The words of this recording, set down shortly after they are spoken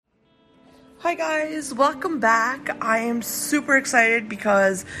Hi guys, welcome back. I am super excited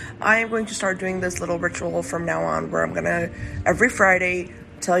because I am going to start doing this little ritual from now on where I'm gonna every Friday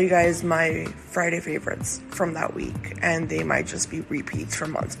tell you guys my Friday favorites from that week, and they might just be repeats for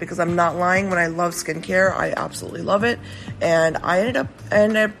months because I'm not lying. When I love skincare, I absolutely love it, and I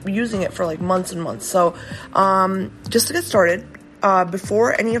ended up using it for like months and months. So just to get started,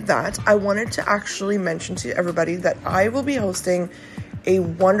 before any of that, I wanted to actually mention to everybody that I will be hosting a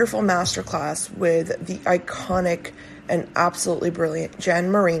wonderful masterclass with the iconic and absolutely brilliant Jen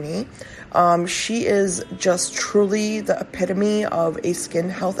Marini. She is just truly the epitome of a skin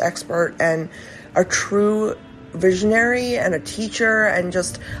health expert and a true visionary and a teacher, and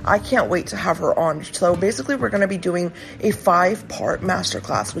just I can't wait to have her on. So basically we're going to be doing a 5-part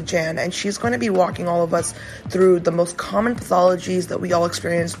masterclass with Jan, and she's going to be walking all of us through the most common pathologies that we all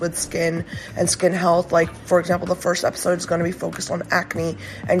experience with skin and skin health. Like, for example, the first episode is going to be focused on acne,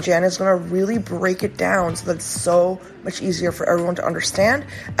 and Jan is going to really break it down so that it's so much easier for everyone to understand.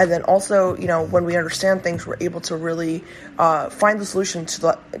 And then also, you know, when we understand things, we're able to really find the solution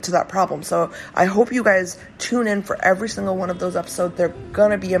to that problem. So I hope you guys tune in for every single one of those episodes. They're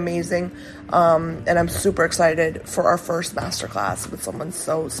gonna be amazing, and I'm super excited for our first masterclass with someone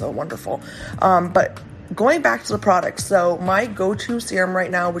so wonderful. But going back to the product, so my go-to serum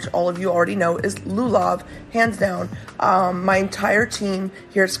right now, which all of you already know, is Lulav, hands down. My entire team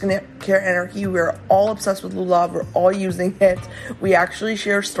here at Skincare Anarchy, we're all obsessed with Lulav. We're all using it. We actually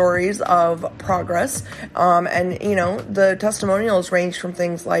share stories of progress, and you know, the testimonials range from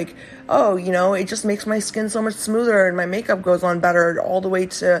things like, oh, you know, it just makes my skin so much smoother and my makeup goes on better, all the way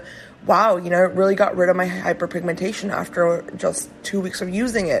to, wow, you know, it really got rid of my hyperpigmentation after just 2 weeks of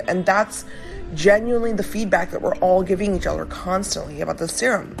using it. And that's genuinely the feedback that we're all giving each other constantly about the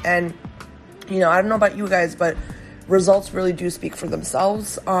serum. And, you know, I don't know about you guys, but results really do speak for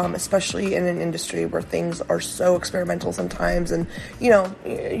themselves, especially in an industry where things are so experimental sometimes, and you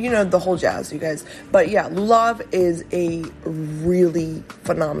know the whole jazz, you guys. But yeah, Lulav is a really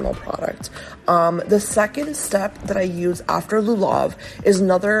phenomenal product. The second step that I use after Lulav is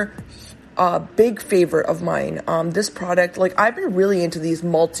another big favorite of mine. This product, like, I've been really into these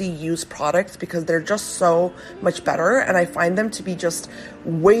multi-use products because they're just so much better, and I find them to be just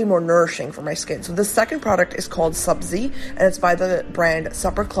way more nourishing for my skin. So the second product is called Subzi, and it's by the brand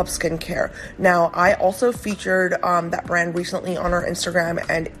Supper Club Skincare. Now, I also featured that brand recently on our Instagram,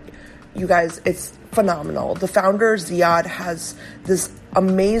 and you guys, it's phenomenal. The founder, Ziad, has this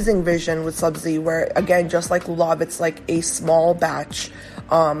amazing vision with Subzi where, again, just like Lulav, it's like a small batch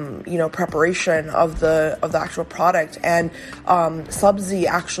preparation of the actual product, and Subzi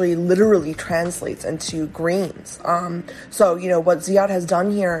actually literally translates into greens. So, you know, what Ziad has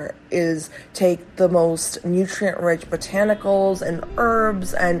done here is take the most nutrient-rich botanicals and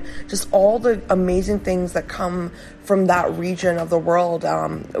herbs and just all the amazing things that come from that region of the world,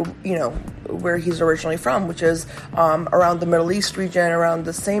 you know, where he's originally from, which is around the Middle East region, around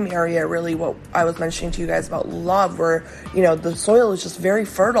the same area, really what I was mentioning to you guys about love, where, you know, the soil is just very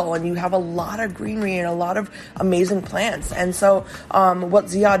fertile and you have a lot of greenery and a lot of amazing plants. And so what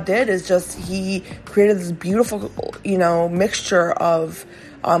Ziad did is just he created this beautiful, you know, mixture of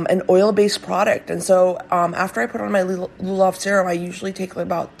an oil-based product. And so after I put on my Lulav serum, I usually take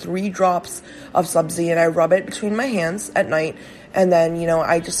about 3 drops of Subzi and I rub it between my hands at night. And then, you know,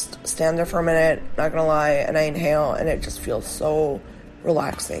 I just stand there for a minute, not gonna lie, and I inhale, and it just feels so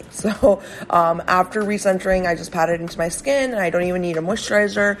relaxing. So after recentering, I just pat it into my skin, and I don't even need a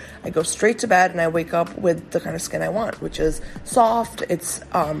moisturizer. I go straight to bed, and I wake up with the kind of skin I want, which is soft. It's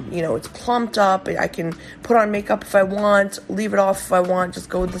you know, it's plumped up. I can put on makeup if I want, leave it off if I want, just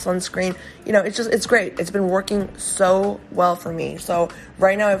go with the sunscreen. You know, it's great. It's been working so well for me. So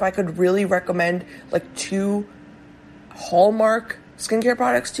right now, if I could really recommend like 2 hallmark skincare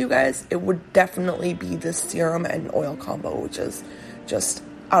products to you guys, it would definitely be this serum and oil combo, which is just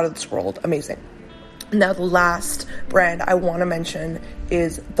out of this world amazing. Now, the last brand I want to mention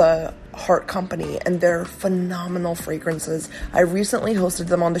is the Heart Company and their phenomenal fragrances. I recently hosted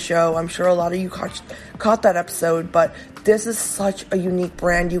them on the show. I'm sure a lot of you caught that episode, but this is such a unique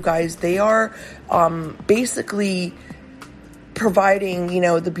brand, you guys. They are basically providing, you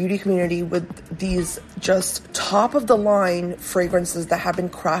know, the beauty community with these just top of the line fragrances that have been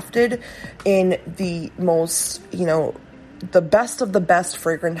crafted in the most, you know, the best of the best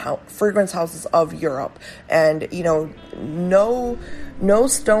fragrance houses of Europe, and no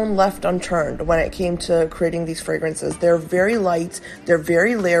stone left unturned when it came to creating these fragrances. They're very light, they're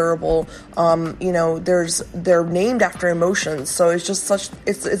very layerable. They're named after emotions, so it's just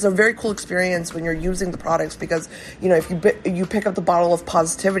it's a very cool experience when you're using the products, because if you pick up the bottle of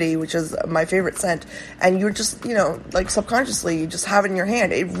Positivity, which is my favorite scent, and you're just subconsciously you just have it in your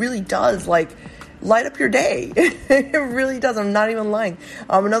hand, it really does light up your day. It really does. I'm not even lying.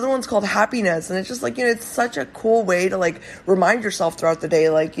 Another one's called Happiness, and it's just it's such a cool way to remind yourself throughout the day,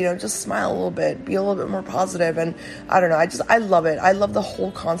 just smile a little bit, be a little bit more positive. And I don't know, I love it. I love the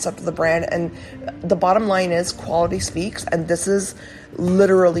whole concept of the brand, and the bottom line is quality speaks, and this is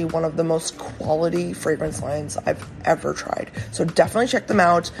literally one of the most quality fragrance lines I've ever tried. So definitely check them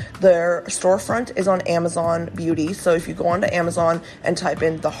out. Their storefront is on Amazon Beauty. So if you go onto Amazon and type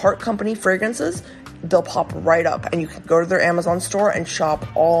in the Heart Company fragrances, they'll pop right up, and you can go to their Amazon store and shop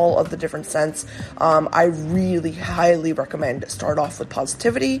all of the different scents. I really highly recommend start off with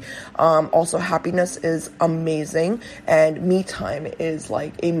Positivity. Also, Happiness is amazing, and Me Time is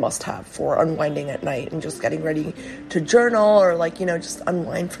a must-have for unwinding at night and just getting ready to journal, or just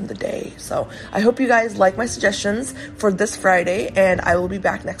unwind from the day. So I hope you guys like my suggestions for this Friday, and I will be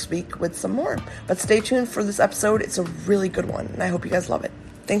back next week with some more. But stay tuned for this episode. It's a really good one, and I hope you guys love it.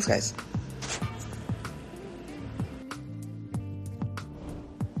 Thanks, guys.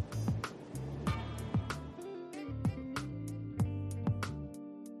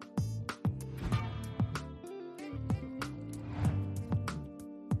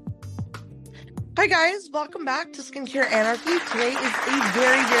 Hi guys, welcome back to Skincare Anarchy. Today is a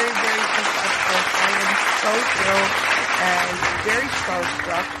very, very, very special episode. I am so thrilled and very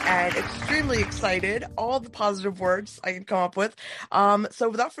starstruck and extremely excited. All the positive words I can come up with. So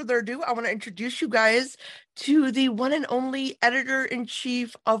without further ado, I want to introduce you guys to the one and only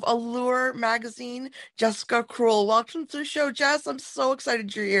editor-in-chief of Allure magazine, Jessica Krull. Welcome to the show, Jess. I'm so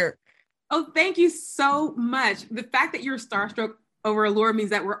excited you're here. Oh, thank you so much. The fact that you're starstruck over Allure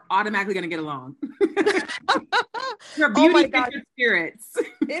means that we're automatically going to get along. Your beauty and your spirits.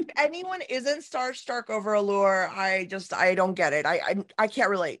 If anyone isn't starstruck over Allure, I don't get it. I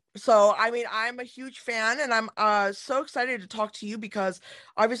can't relate. So, I mean, I'm a huge fan, and I'm so excited to talk to you, because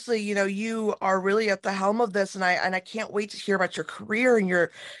obviously, you are really at the helm of this, and I can't wait to hear about your career and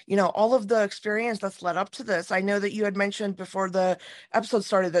your, all of the experience that's led up to this. I know that you had mentioned before the episode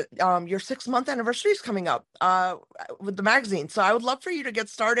started that your 6-month anniversary is coming up with the magazine. So I would love for you to get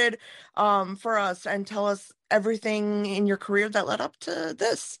started for us and tell us everything in your career that led up to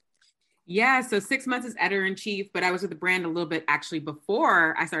this. Yeah, so 6 months as editor-in-chief, but I was with the brand a little bit actually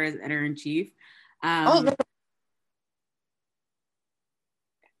before I started as editor-in-chief. Hello,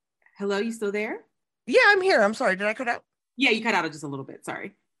 you still there? Yeah, I'm here. I'm sorry. Did I cut out? Yeah, you cut out just a little bit.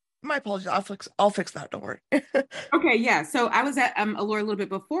 Sorry. My apologies. I'll fix that. Don't worry. Okay, yeah. So I was at Allure a little bit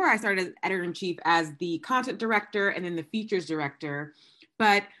before I started as editor-in-chief as the content director and then the features director.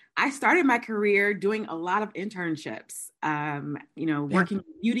 But I started my career doing a lot of internships, working in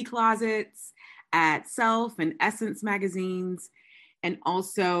beauty closets at Self and Essence magazines, and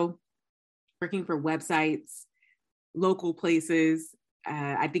also working for websites, local places.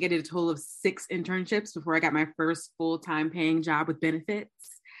 I think I did a total of 6 internships before I got my first full-time paying job with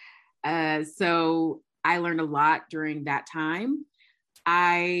benefits. So I learned a lot during that time.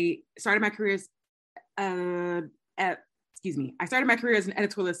 I started my career as an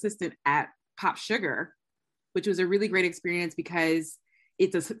editorial assistant at Pop Sugar, which was a really great experience because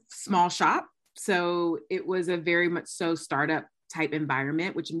it's a small shop. So it was a very much so startup type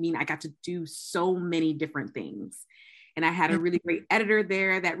environment, which means I got to do so many different things. And I had a really great editor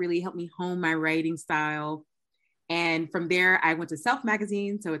there that really helped me hone my writing style. And from there, I went to Self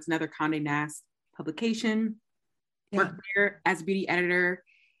Magazine. So it's another Condé Nast publication. Worked there as a beauty editor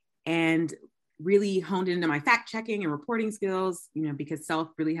and really honed into my fact checking and reporting skills, because Self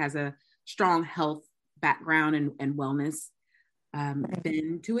really has a strong health background and wellness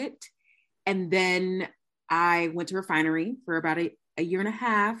been to it. And then I went to Refinery for about a year and a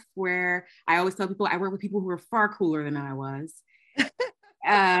half, where I always tell people I work with people who are far cooler than I was.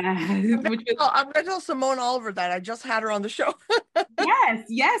 I'm going to tell Simone Oliver that. I just had her on the show.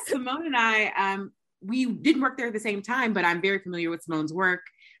 Yes. Simone and I, we didn't work there at the same time, but I'm very familiar with Simone's work.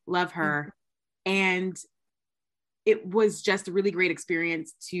 Love her. And it was just a really great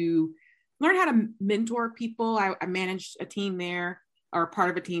experience to learn how to mentor people. I managed a team there, or part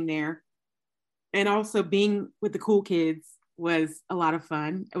of a team there. And also being with the cool kids was a lot of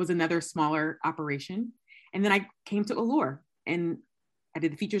fun. It was another smaller operation. And then I came to Allure, and I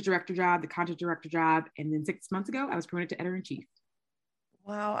did the features director job, the content director job, and then 6 months ago, I was promoted to editor in chief.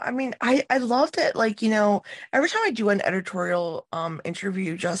 Wow. I mean, I loved it. Like, every time I do an editorial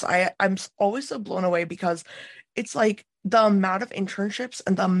interview, just always so blown away because it's like the amount of internships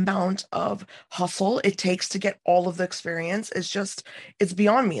and the amount of hustle it takes to get all of the experience is just it's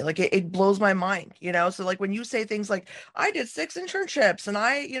beyond me. Like it blows my mind. So like when you say things like I did 6 internships and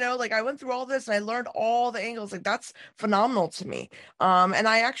like I went through all this and I learned all the angles, like that's phenomenal to me. And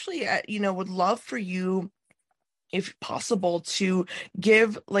I actually would love for you, if possible, to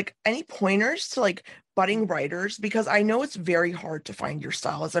give like any pointers to like budding writers, because I know it's very hard to find your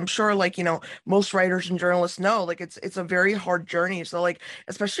style, as I'm sure like most writers and journalists know, like it's a very hard journey. So like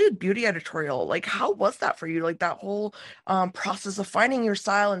especially with beauty editorial, like how was that for you, like that whole process of finding your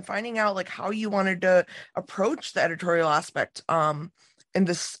style and finding out like how you wanted to approach the editorial aspect in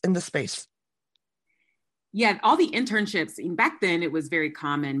this space? Yeah, all the internships, back then it was very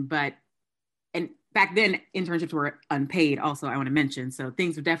common, but and back then internships were unpaid also, I want to mention. So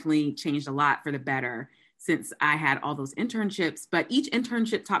things have definitely changed a lot for the better since I had all those internships, but each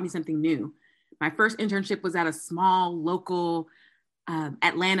internship taught me something new. My first internship was at a small local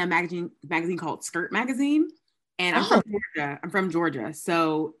Atlanta magazine called Skirt Magazine. And I'm Oh, from Georgia. I'm from Georgia.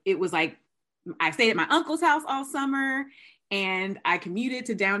 So it was like I stayed at my uncle's house all summer and I commuted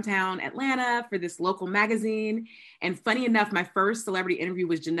to downtown Atlanta for this local magazine. And funny enough, my first celebrity interview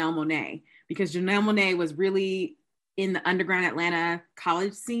was Janelle Monáe, because Janelle Monáe was really in the underground Atlanta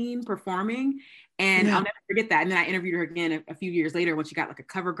college scene performing. And yeah. I'll never forget that. And then I interviewed her again a few years later when she got like a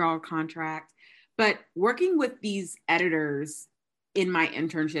CoverGirl contract. But working with these editors in my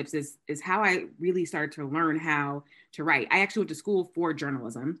internships is how I really started to learn how to write. I actually went to school for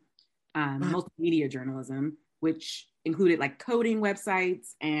journalism, multimedia journalism, which included like coding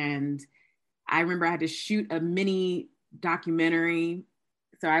websites. And I remember I had to shoot a mini documentary.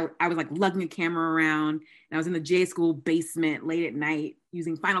 So I was like lugging a camera around, and I was in the J school basement late at night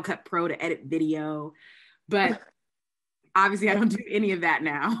using Final Cut Pro to edit video. But obviously I don't do any of that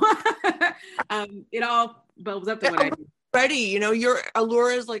now. It all bubbles up to what I do. Ready, your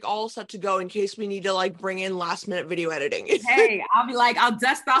Allura is like all set to go in case we need to like bring in last minute video editing. Hey, I'll be like, I'll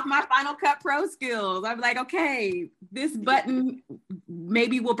dust off my Final Cut Pro skills. I'll be like, okay, this button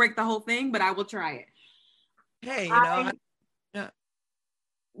maybe will break the whole thing, but I will try it. Hey, yeah.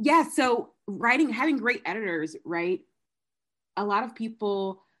 Yeah, so having great editors, right? A lot of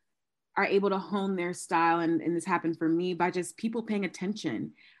people are able to hone their style, and this happened for me by just people paying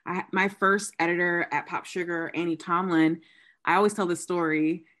attention. My first editor at Pop Sugar, Annie Tomlin, I always tell the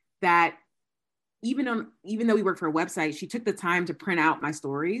story that even though we worked for a website, she took the time to print out my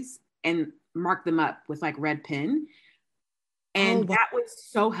stories and mark them up with like red pen. Oh, And wow. that was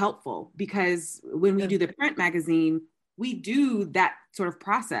so helpful because when we do the print magazine, we do that sort of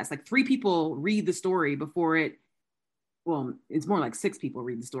process. Like 3 people read the story before well, it's more like 6 people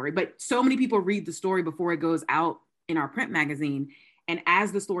read the story, but so many people read the story before it goes out in our print magazine. And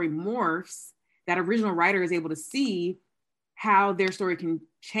as the story morphs, that original writer is able to see how their story can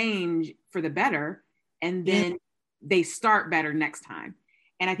change for the better. And then they start better next time.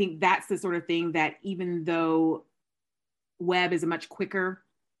 And I think that's the sort of thing that, even though web is a much quicker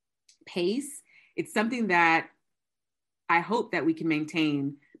pace, it's something that I hope that we can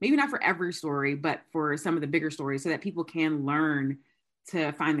maintain, maybe not for every story, but for some of the bigger stories so that people can learn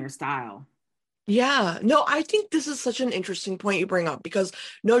to find their style. Yeah, no, I think this is such an interesting point you bring up because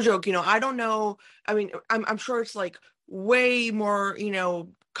no joke, I don't know. I mean, I'm sure it's like way more,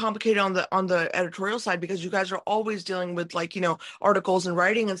 complicated on the editorial side because you guys are always dealing with like, articles and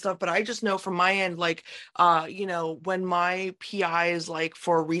writing and stuff. But I just know from my end, like, when my PIs like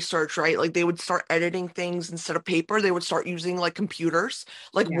for research, right, like they would start editing things instead of paper, they would start using like computers,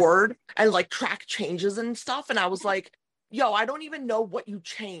 like Yeah. Word, and like track changes and stuff. And I was like, yo, I don't even know what you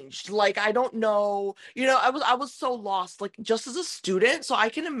changed. Like, I don't know, I was so lost, like just as a student. So I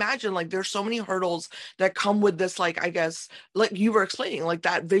can imagine like there's so many hurdles that come with this, like, I guess, like you were explaining, like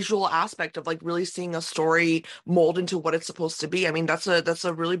that visual aspect of like really seeing a story mold into what it's supposed to be. I mean, that's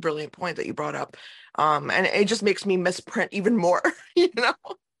a really brilliant point that you brought up. And it just makes me misprint even more, you know?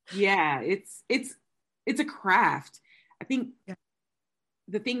 Yeah, it's a craft. I think Yeah.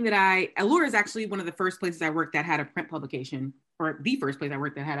 the thing that Allure is actually one of the first places I worked that had a print publication, or the first place I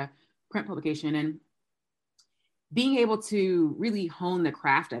worked that had a print publication. And being able to really hone the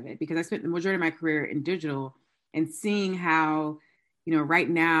craft of it, because I spent the majority of my career in digital, and seeing how, right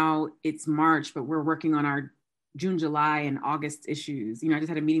now it's March, but we're working on our June, July, and August issues. I just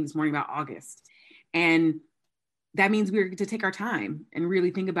had a meeting this morning about August. And that means we're to take our time and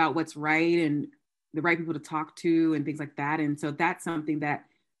really think about what's right and the right people to talk to and things like that. And so that's something that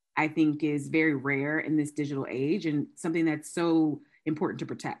I think is very rare in this digital age and something that's so important to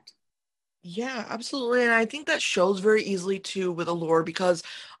protect. Yeah, absolutely. And I think that shows very easily too with Allure because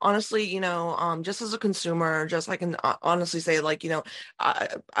honestly, just as a consumer, just I can honestly say like,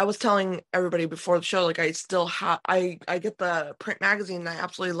 I was telling everybody before the show, like I still have, I get the print magazine and I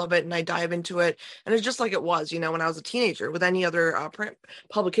absolutely love it and I dive into it. And it's just like it was, when I was a teenager with any other print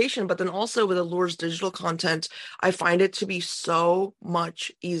publication. But then also with Allure's digital content, I find it to be so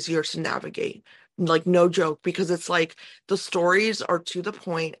much easier to navigate. Like no joke, because it's like the stories are to the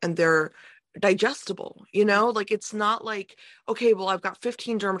point and they're digestible, like it's not like, okay, well, I've got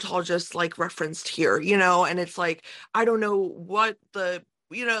 15 dermatologists like referenced here, and it's like I don't know what the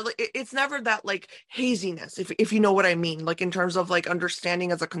like, it's never that like haziness, if you know what I mean, like in terms of like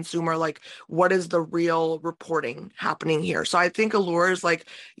understanding as a consumer like what is the real reporting happening here. So I think Allure is like,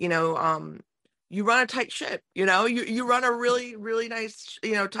 you run a tight ship, you run a really, really nice,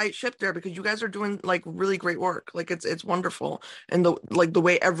 tight ship there because you guys are doing like really great work. Like it's wonderful. And the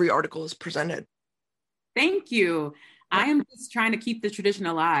way every article is presented. Thank you. Yeah. I am just trying to keep the tradition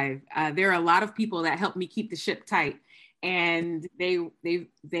alive. There are a lot of people that help me keep the ship tight, and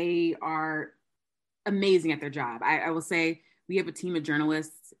they are amazing at their job. I will say we have a team of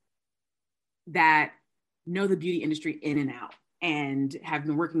journalists that know the beauty industry in and out and have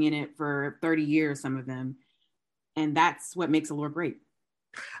been working in it for 30 years, some of them. And that's what makes Allure great.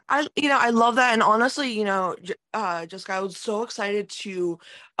 I love that. And honestly, Jessica, I was so excited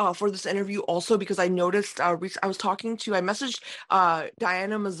for this interview also because I noticed, I messaged,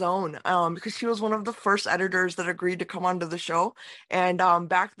 Diana Mazzone, because she was one of the first editors that agreed to come onto the show. And,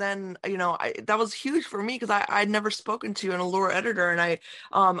 back then, that was huge for me because I'd never spoken to an Allure editor. And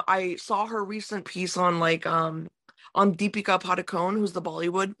I saw her recent piece on on Deepika Padukone, who's the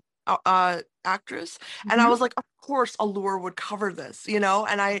Bollywood, actress, and I Mhm. was like, of course Allure would cover this, and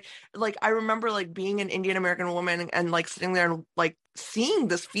I remember like being an Indian American woman and like sitting there and like seeing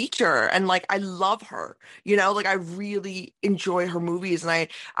this feature and like I love her, like I really enjoy her movies and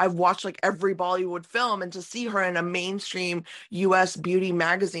I've watched like every Bollywood film, and to see her in a mainstream US beauty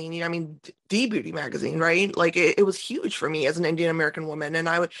magazine, I mean the beauty magazine, right? Like it was huge for me as an Indian American woman. And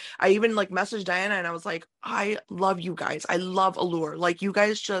I even like messaged Diana and I was like, I love you guys. I love Allure. Like you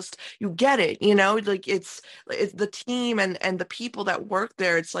guys just, you get it, like it's the team and the people that work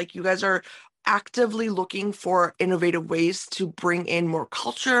there. It's like you guys are actively looking for innovative ways to bring in more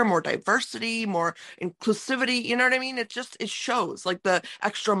culture, more diversity, more inclusivity. You know what I mean? It shows like the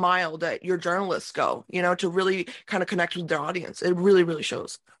extra mile that your journalists go, to really kind of connect with their audience. It really, really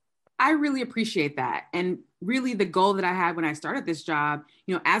shows. I really appreciate that. And really, the goal that I had when I started this job,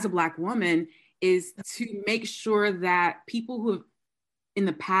 as a Black woman, is to make sure that people who have in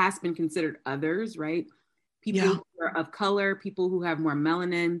the past been considered others, right? People Yeah. who are of color, people who have more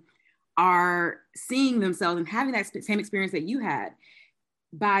melanin, are seeing themselves and having that same experience that you had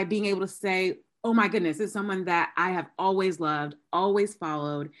by being able to say, oh my goodness, this is someone that I have always loved, always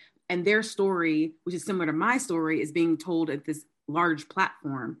followed. And their story, which is similar to my story, is being told at this large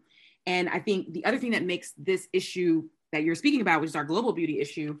platform. And I think the other thing that makes this issue that you're speaking about, which is our global beauty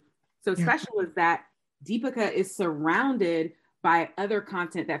issue, so Yeah. special is that Deepika is surrounded by other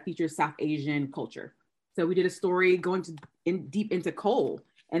content that features South Asian culture. So we did a story going deep into coal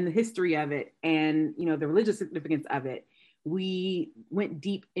and the history of it, and the religious significance of it. We went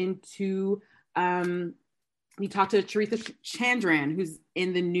deep into. We talked to Charitha Chandran, who's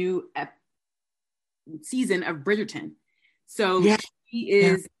in the new season of Bridgerton. So Yeah. she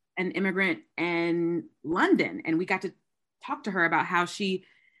Yeah. is an immigrant in London, and we got to talk to her about how she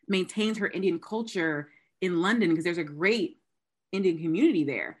maintains her Indian culture in London because there's a great Indian community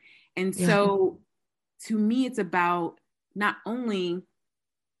there. And Yeah. so to me, it's about not only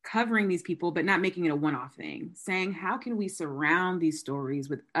covering these people, but not making it a one off thing, saying, how can we surround these stories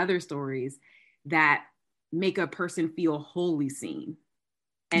with other stories that make a person feel wholly seen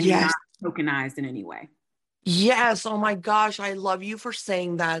and not Yes. tokenized in any way? Yes, oh my gosh, I love you for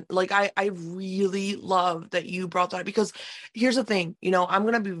saying that. Like I really love that you brought that because here's the thing, I'm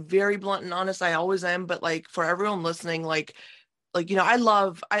gonna be very blunt and honest. I always am, but like for everyone listening, I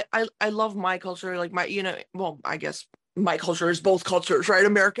love my culture, like my, well, I guess my culture is both cultures, right?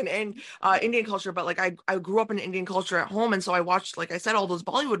 American and Indian culture. But like I grew up in Indian culture at home. And so I watched, like I said, all those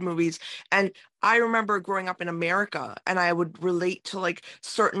Bollywood movies. And I remember growing up in America and I would relate to like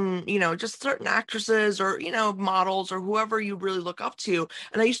certain, just certain actresses or, models or whoever you really look up to.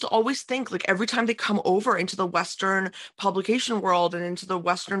 And I used to always think like every time they come over into the Western publication world and into the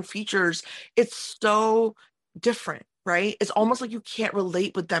Western features, it's so different. right? It's almost like you can't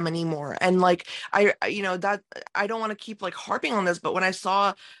relate with them anymore. And like you know, that I don't want to keep like harping on this, but when I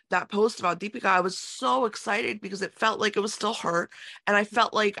saw that post about Deepika, I was so excited because it felt like it was still her, and I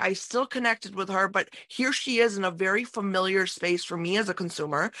felt like I still connected with her, but here she is in a very familiar space for me as a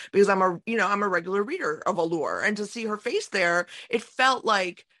consumer because I'm a regular reader of Allure, and to see her face there, it felt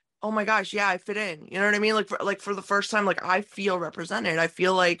like, oh my gosh, yeah, I fit in. You know what I mean? Like for the first time, like I feel represented. I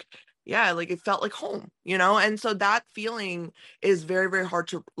feel like, yeah, like it felt like home, and so that feeling is very, very hard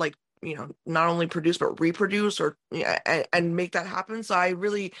to, like, not only produce but reproduce, or yeah, and make that happen. So I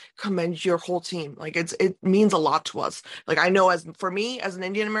really commend your whole team. Like it means a lot to us. Like I know, as for me as an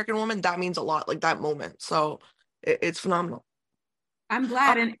Indian American woman, that means a lot, like that moment. So it's phenomenal. I'm Uh,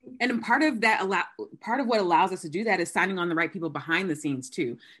 glad, and part of what allows us to do that is signing on the right people behind the scenes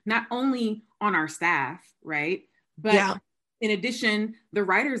too, not only on our staff, right, but yeah. in addition, the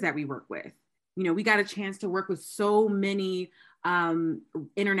writers that we work with. We got a chance to work with so many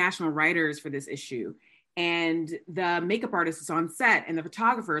international writers for this issue, and the makeup artists on set and the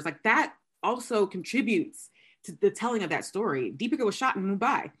photographers, like that also contributes to the telling of that story. Deepika was shot in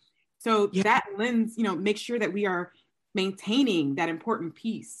Mumbai, so Yeah. that lens, make sure that we are maintaining that important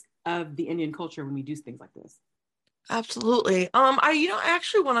piece of the Indian culture when we do things like this. Absolutely. I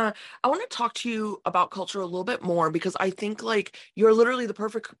actually I want to talk to you about culture a little bit more because I think like you're literally the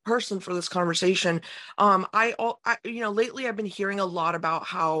perfect person for this conversation. Lately I've been hearing a lot about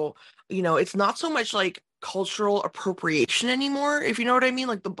how, it's not so much like cultural appropriation anymore, if you know what I mean,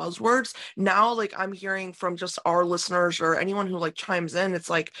 like the buzzwords. Now, like I'm hearing from just our listeners or anyone who like chimes in, it's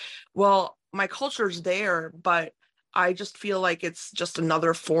like, well, my culture's there, but I just feel like it's just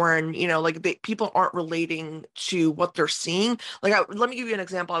another foreign, like people aren't relating to what they're seeing. Like, let me give you an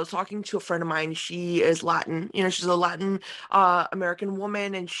example. I was talking to a friend of mine. She is Latin, she's a Latin American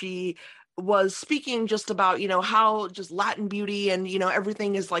woman, and she was speaking just about, how just Latin beauty and,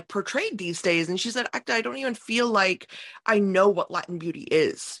 everything is like portrayed these days. And she said, I don't even feel like I know what Latin beauty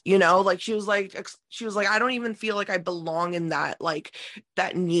is, like she was like, I don't even feel like I belong in that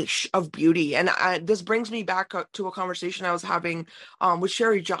niche of beauty. And this brings me back to a conversation I was having with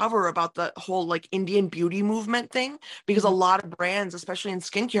Sherry Java about the whole like Indian beauty movement thing, because a Mhm. lot of brands, especially in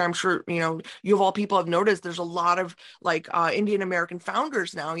skincare, I'm sure, you of all people have noticed there's a lot of like Indian American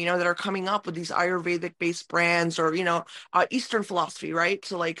founders now, that are coming up with these Ayurvedic based brands, or, Eastern philosophy, right?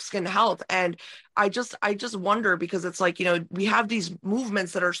 To like skin health. And I just wonder, because it's like, we have these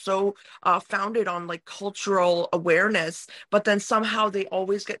movements that are so founded on like cultural awareness, but then somehow they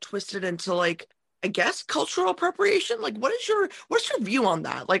always get twisted into like, I guess, cultural appropriation. Like what's your view on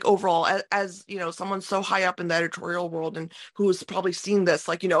that? Like overall, as someone so high up in the editorial world and who has probably seen this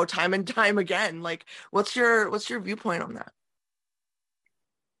like, time and time again. Like what's your viewpoint on that?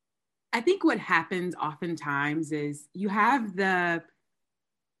 I think what happens oftentimes is you have the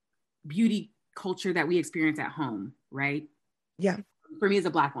beauty culture that we experience at home, right? Yeah. For me as a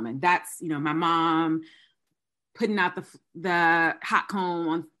Black woman, that's, my mom putting out the hot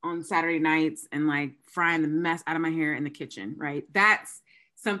comb on Saturday nights and like frying the mess out of my hair in the kitchen, right? That's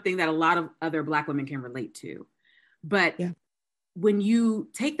something that a lot of other Black women can relate to. But Yeah. when you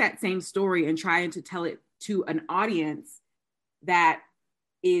take that same story and try to tell it to an audience that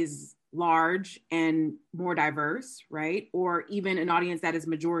is large and more diverse, right? Or even an audience that is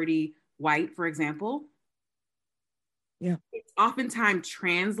majority white, for example, Yeah. it's oftentimes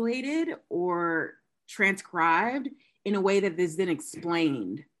translated or transcribed in a way that is then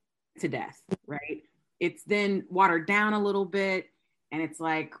explained to death, right? It's then watered down a little bit, and it's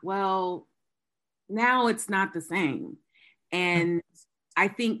like, well, now it's not the same. And I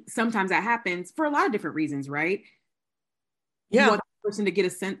think sometimes that happens for a lot of different reasons, right? You Yeah. want the person to get a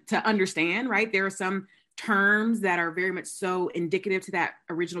sense to understand, right? There are some terms that are very much so indicative to that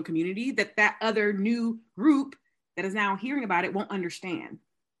original community that other new group that is now hearing about it won't understand.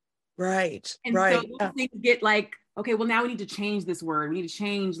 Right. And so Right. those Yeah. things get like, okay, well, now we need to change this word. We need to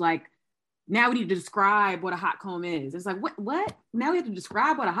change, like, now we need to describe what a hot comb is. It's like, what? Now we have to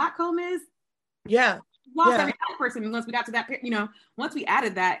describe what a hot comb is? Yeah. Lost Yeah. every Black person once we got to that, once we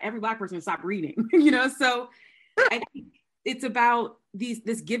added that, every Black person stopped reading, So I think it's about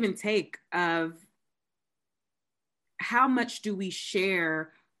this give and take of how much do we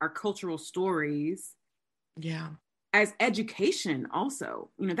share our cultural stories Yeah. as education also.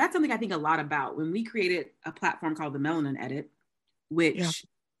 That's something I think a lot about when we created a platform called the Melanin Edit, Yeah. which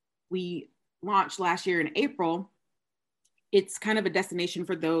we launched last year in April. It's kind of a destination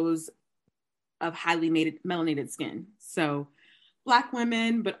for those of highly melanated skin. So Black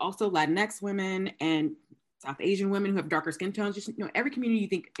women, but also Latinx women and South Asian women who have darker skin tones. Just, every community you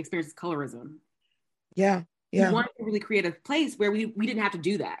think experiences colorism. Yeah. we Yeah. wanted to really create a place where we didn't have to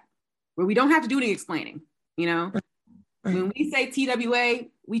do that, where we don't have to do any explaining, you know? Right. When we say TWA,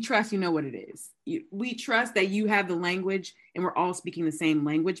 we trust you know what it is. We trust that you have the language and we're all speaking the same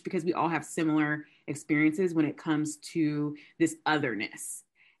language because we all have similar experiences when it comes to this otherness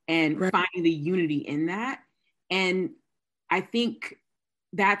and Right. finding the unity in that. And I think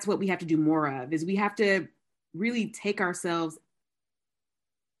that's what we have to do more of is we have to really take ourselves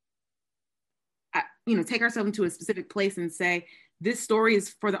take ourselves into a specific place and say this story is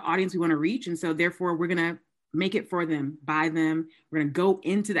for the audience we want to reach, and so therefore we're going to make it for them, buy them. We're going to go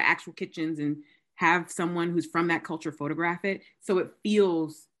into the actual kitchens and have someone who's from that culture photograph it so it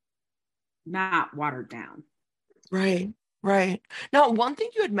feels not watered down. Right. Right. Now, one thing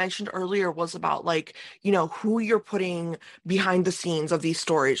you had mentioned earlier was about like, who you're putting behind the scenes of these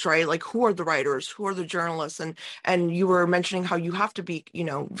stories, right? Like who are the writers, who are the journalists, and you were mentioning how you have to be,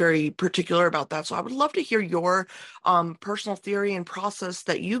 very particular about that. So I would love to hear your personal theory and process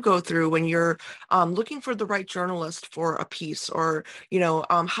that you go through when you're looking for the right journalist for a piece, or,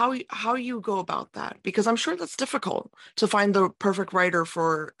 how you go about that, because I'm sure that's difficult to find the perfect writer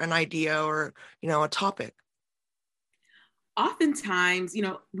for an idea or, a topic. Oftentimes,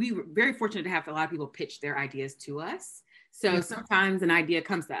 we were very fortunate to have a lot of people pitch their ideas to us. So Yeah. sometimes an idea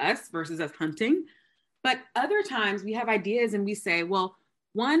comes to us versus us hunting. But other times we have ideas and we say, well,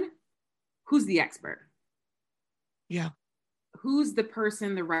 one, who's the expert? Yeah. Who's the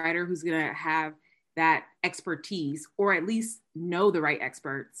person, the writer, who's going to have that expertise or at least know the right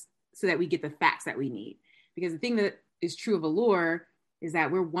experts so that we get the facts that we need? Because the thing that is true of Allure is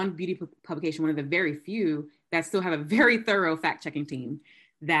that we're one beauty publication, one of the very few that still have a very thorough fact checking team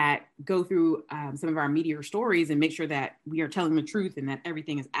that go through some of our meteor stories and make sure that we are telling the truth and that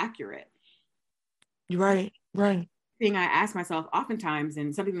everything is accurate. Right, right. Thing I ask myself oftentimes,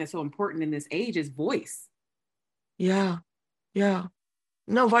 and something that's so important in this age, is voice. Yeah, yeah.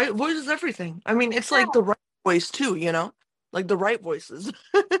 No, voice is everything. I mean, it's like Yeah. the right voice too, like the right voices.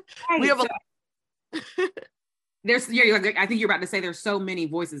 We Right. have So I think you're about to say there's so many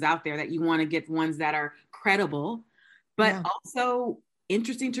voices out there that you want to get ones that are credible, but yeah, also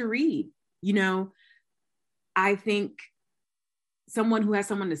interesting to read. You know, I think someone who has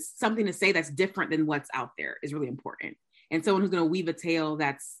something to say that's different than what's out there is really important, and someone who's going to weave a tale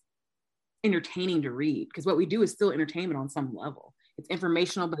that's entertaining to read. Because what we do is still entertainment on some level. It's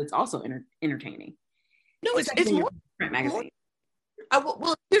informational, but it's also entertaining. no, it's Especially in your more, print more magazine.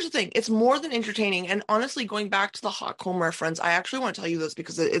 well, here's the thing. It's more than entertaining. And honestly, going back to the hot comb reference, I actually want to tell you this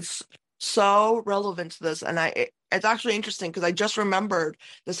because it's so relevant to this. And it's actually interesting because I just remembered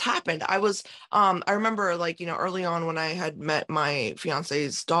this happened. I remember like, early on when I had met my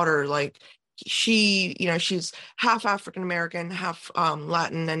fiance's daughter, like she's half African American, half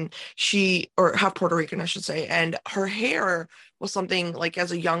Latin, and or half Puerto Rican, I should say. And her hair was something like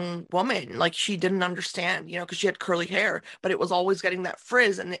as a young woman, like she didn't understand, because she had curly hair, but it was always getting that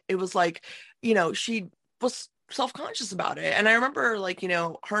frizz. And it was like, she was self-conscious about it. And I remember like,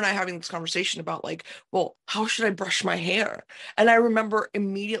 her and I having this conversation about like, well, how should I brush my hair? And I remember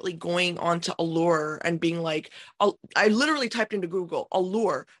immediately going onto Allure and being like, I literally typed into Google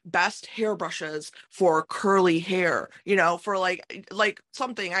Allure best hairbrushes for curly hair, for like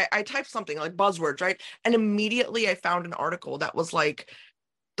something. I typed something like buzzwords, right? And immediately I found an article that was like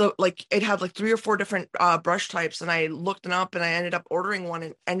it had like 3 or 4 different brush types, and I looked them up and I ended up ordering one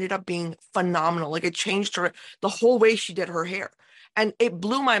and ended up being phenomenal. Like it changed the whole way she did her hair. And it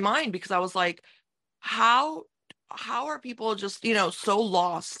blew my mind because I was like, how how are people just, so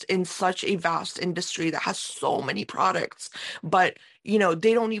lost in such a vast industry that has so many products, but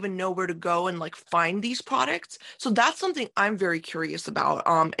they don't even know where to go and like find these products. So that's something I'm very curious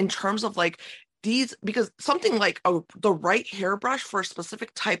about in terms of like these, because something like the right hairbrush for a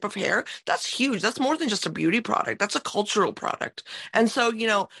specific type of hair, that's huge. That's more than just a beauty product. That's a cultural product. And so,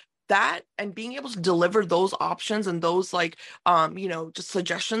 that and being able to deliver those options and those like just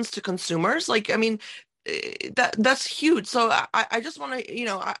suggestions to consumers, like, I mean, that's huge. So I just want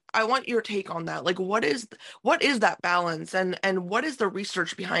to, I want your take on that. Like what is that balance, and what is the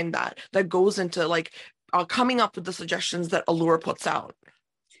research behind that goes into like coming up with the suggestions that Allure puts out?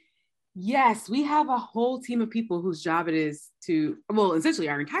 Yes, we have a whole team of people whose job it is well, essentially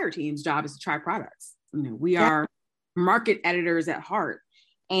our entire team's job is to try products. We Yeah. are market editors at heart.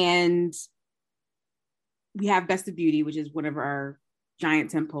 And we have Best of Beauty, which is one of our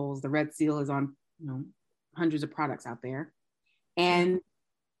giant tent poles. The Red Seal is on, hundreds of products out there. And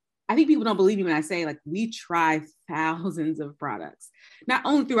I think people don't believe me when I say like we try thousands of products, not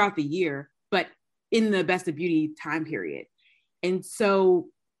only throughout the year, but in the Best of Beauty time period. And so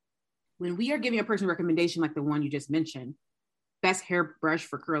when we are giving a person a recommendation like the one you just mentioned, best hairbrush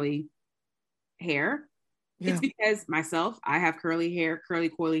for curly hair, it's Yeah. because myself, I have curly hair, curly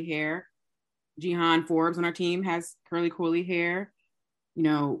coily hair. Jihan Forbes on our team has curly coily hair. You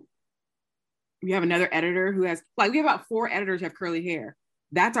know, we have another editor who has, like, we have about 4 editors who have curly hair.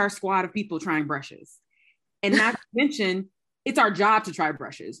 That's our squad of people trying brushes. And not to mention, it's our job to try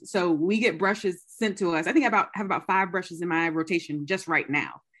brushes. So we get brushes sent to us. I think I have about 5 brushes in my rotation just right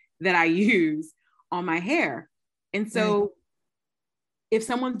now that I use on my hair. And so Right. if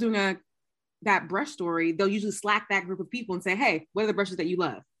someone's doing that brush story, they'll usually Slack that group of people and say, hey, what are the brushes that you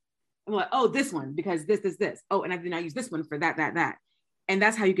love? I'm like, oh, this one, because this. Oh, and then I use this one for that. And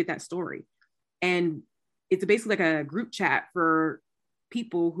that's how you get that story. And it's basically like a group chat for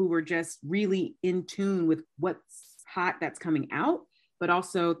people who were just really in tune with what's hot that's coming out, but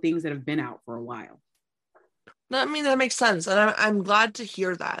also things that have been out for a while. I mean, that makes sense. And I'm glad to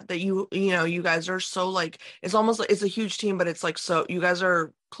hear that you know, you guys are so like, it's almost like it's a huge team, but it's like, so you guys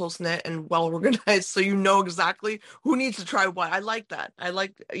are close knit and well organized. So you know exactly who needs to try what. I like that. I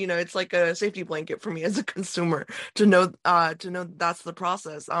like, you know, it's like a safety blanket for me as a consumer to know that's the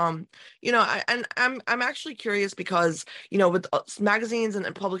process. You know, I'm actually curious because, you know, with magazines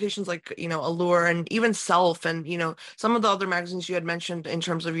and publications like, you know, Allure and even Self and, you know, some of the other magazines you had mentioned in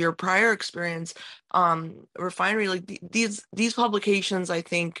terms of your prior experience, refinery, like these publications, I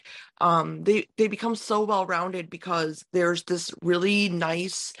think they become so well-rounded because there's this really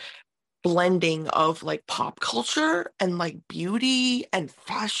nice blending of like pop culture and like beauty and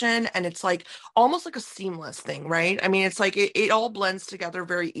fashion, and it's like almost like a seamless thing, right? I mean, it's like it all blends together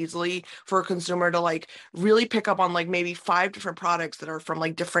very easily for a consumer to like really pick up on like maybe 5 different products that are from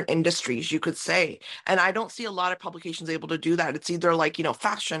like different industries, you could say. And I don't see a lot of publications able to do that. It's either like, you know,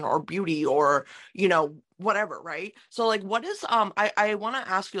 fashion or beauty or, you know, whatever, right? So like what is I want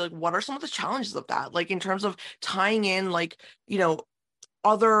to ask you, like, what are some of the challenges of that, like in terms of tying in, like, you know,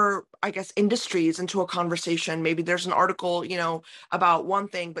 other, I guess, industries into a conversation? Maybe there's an article, you know, about one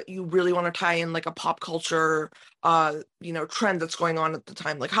thing, but you really want to tie in like a pop culture, you know, trend that's going on at the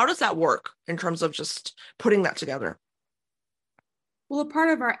time. Like, how does that work in terms of just putting that together? Well, a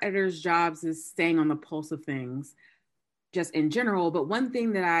part of our editors' jobs is staying on the pulse of things just in general. But one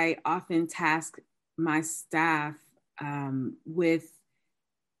thing that I often task my staff with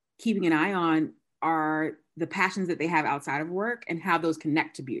keeping an eye on are the passions that they have outside of work and how those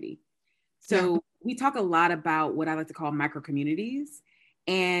connect to beauty. Yeah. So we talk a lot about what I like to call micro communities.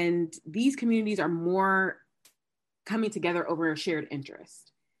 And these communities are more coming together over a shared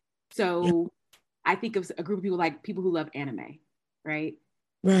interest. Yeah. So I think of a group of people like people who love anime, right?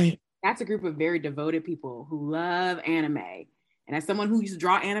 Right. That's a group of very devoted people who love anime. And as someone who used to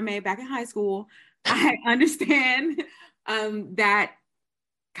draw anime back in high school, I understand that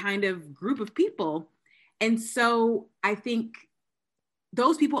kind of group of people. And so I think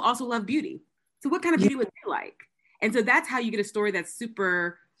those people also love beauty. So what kind of Yeah. beauty would they like? And so that's how you get a story that's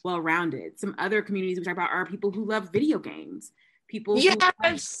super well rounded. Some other communities we talk about are people who love video games, people who love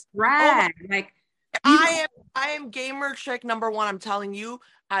Yes. Oh my, drag. Like these I am I am gamer chick number one. I'm telling you,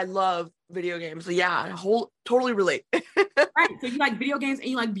 I love video games. So yeah, I whole totally relate. right. So you like video games and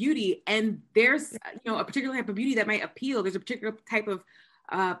you like beauty, and there's a particular type of beauty that might appeal. There's a particular type of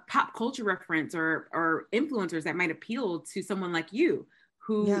pop culture reference or influencers that might appeal to someone like you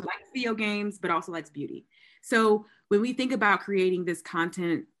who Yeah. likes video games but also likes beauty. So when we think about creating this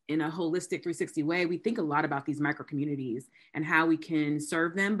content in a holistic 360 way, we think a lot about these micro communities and how we can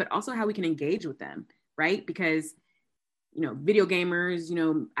serve them, but also how we can engage with them, right? Because video gamers,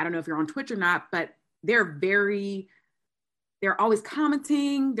 I don't know if you're on Twitch or not, but they're very they're always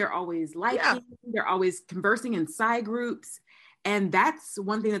commenting, they're always Yeah. liking, they're always conversing in side groups. And that's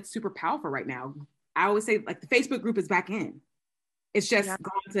one thing that's super powerful right now. I always say, like, the Facebook group is back in. It's Yeah. just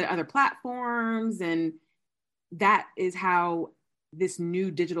gone to other platforms. And that is how this new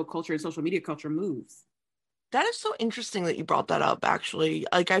digital culture and social media culture moves. That is so interesting that you brought that up, actually.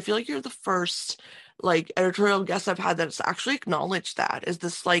 Like, I feel like you're the first, like, editorial guest I've had that's actually acknowledged that. Is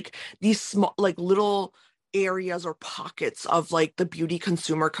this, like, these small, like, little areas or pockets of, like, the beauty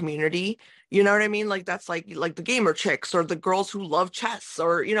consumer community? You know what I mean? Like, that's like the gamer chicks or the girls who love chess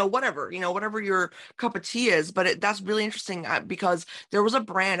or, whatever your cup of tea is. But that's really interesting because there was a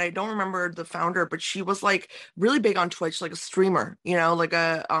brand, I don't remember the founder, but she was, like, really big on Twitch, like a streamer, like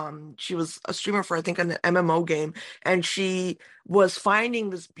she was a streamer for, I think, an MMO game, and she was finding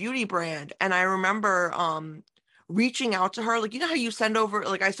this beauty brand. And I remember reaching out to her, like, you know how you send over,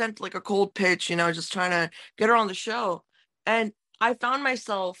 like, I sent like a cold pitch, just trying to get her on the show. And I found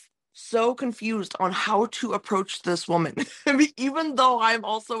myself so confused on how to approach this woman. I mean, even though I'm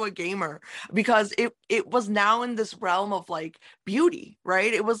also a gamer, because it was now in this realm of like beauty,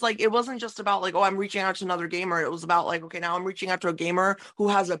 right? It was like it wasn't just about like, oh, I'm reaching out to another gamer. It was about like, okay, now I'm reaching out to a gamer who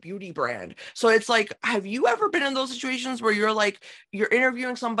has a beauty brand. So it's like, have you ever been in those situations where you're like you're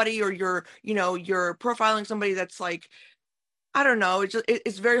interviewing somebody or you're profiling somebody that's like, I don't know.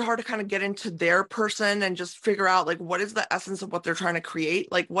 It's very hard to kind of get into their person and just figure out like what is the essence of what they're trying to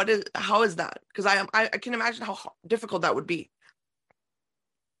create. Like how is that? Because I can imagine how difficult that would be.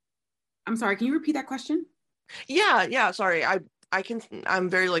 I'm sorry, can you repeat that question? Yeah. Sorry, I'm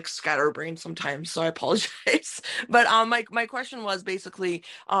very like scatterbrained sometimes, so I apologize. But my question was basically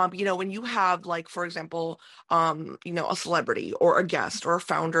when you have like for example a celebrity or a guest or a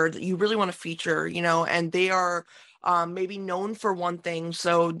founder that you really want to feature, and they are maybe known for one thing.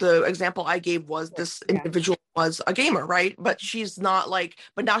 So the example I gave was this Yeah. individual was a gamer, right? But she's not like,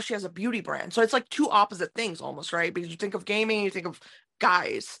 but now she has a beauty brand. So it's like two opposite things almost, right? Because you think of gaming, you think of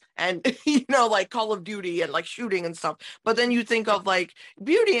guys and like Call of Duty and like shooting and stuff, but then you think of like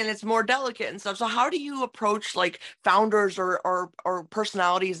beauty and it's more delicate and stuff. So how do you approach like founders or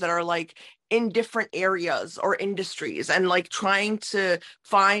personalities that are like in different areas or industries and like trying to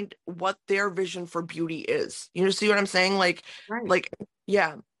find what their vision for beauty is? See what I'm saying? Right. Like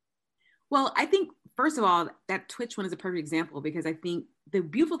yeah. Well, I think first of all, that Twitch one is a perfect example because I think the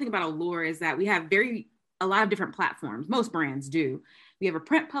beautiful thing about Allure is that we have a lot of different platforms. Most brands do. We have a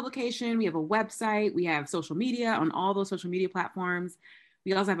print publication, we have a website, we have social media on all those social media platforms.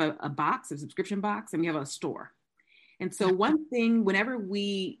 We also have a box, a subscription box, and we have a store. And so one thing, whenever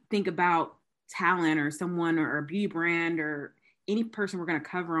we think about talent or someone or a beauty brand or any person we're going to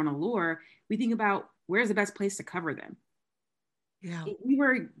cover on Allure, we think about where's the best place to cover them. Yeah. If we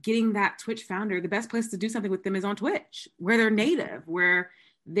were getting that Twitch founder, the best place to do something with them is on Twitch, where they're native, where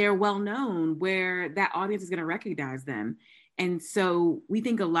they're well known, where that audience is going to recognize them. And so we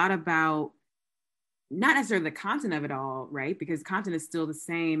think a lot about not necessarily the content of it all, right? Because content is still the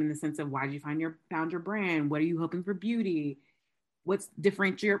same in the sense of why did you found your brand? What are you hoping for beauty? What's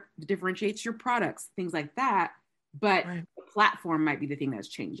differentiates your products, things like that. But Right. the platform might be the thing that's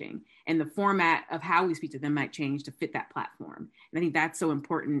changing, and the format of how we speak to them might change to fit that platform. And I think that's so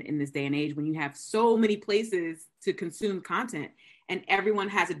important in this day and age when you have so many places to consume content, and everyone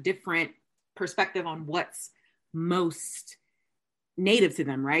has a different perspective on what's most native to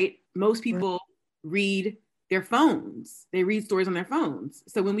them. Right? Most Right. people read their phones; they read stories on their phones.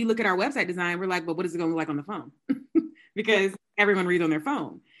 So when we look at our website design, we're like, well, what is it going to look like on the phone? Because everyone reads on their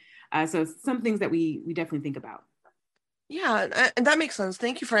phone. So some things that we definitely think about. Yeah, and that makes sense.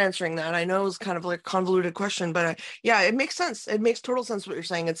 Thank you for answering that. I know it was kind of like a convoluted question, but yeah, it makes sense. It makes total sense what you're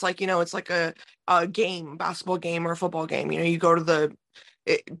saying. It's like, it's like a game, basketball game or a football game. You go to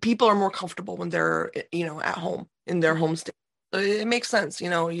people are more comfortable when they're, at home in their home state. So it makes sense,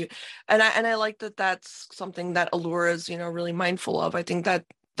 and I like that that's something that Allure is, really mindful of. I think that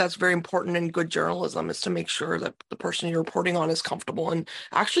that's very important in good journalism is to make sure that the person you're reporting on is comfortable and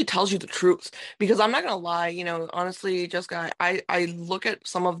actually tells you the truth. Because I'm not gonna lie, honestly, Jessica, I look at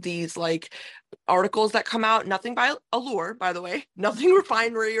some of these like articles that come out, nothing by Allure, by the way, nothing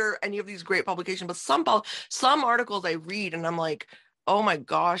Refinery or any of these great publications, but some articles I read and I'm like, oh my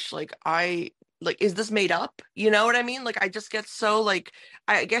gosh, is this made up? You know what I mean? Like I just get so like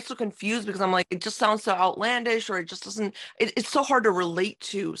I get so confused because I'm like, it just sounds so outlandish or it just doesn't it's so hard to relate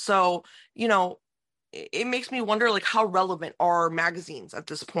to. So, it makes me wonder like how relevant are magazines at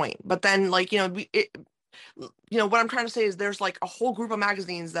this point. But then like, what I'm trying to say is there's like a whole group of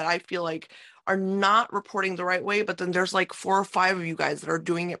magazines that I feel like are not reporting the right way, but then there's like 4 or 5 of you guys that are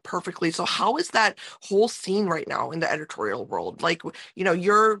doing it perfectly. So how is that whole scene right now in the editorial world? Like,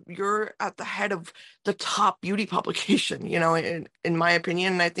 you're at the head of the top beauty publication, in my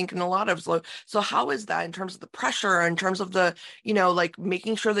opinion, and I think in a lot of so how is that in terms of the pressure, in terms of the, like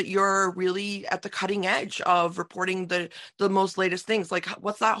making sure that you're really at the cutting edge of reporting the most latest things? Like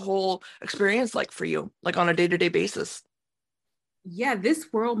what's that whole experience like for you, like on a day-to-day basis? Yeah,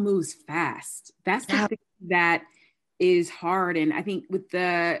 this world moves fast. That's the Yeah. thing that is hard. And I think with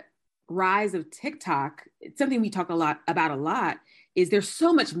the rise of TikTok, it's something we talk a lot, is there's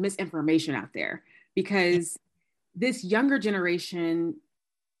so much misinformation out there because this younger generation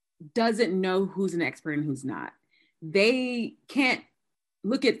doesn't know who's an expert and who's not. They can't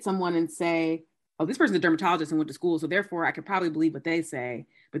look at someone and say, oh, this person's a dermatologist and went to school, so therefore I could probably believe what they say.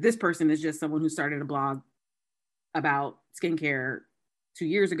 But this person is just someone who started a blog about skincare 2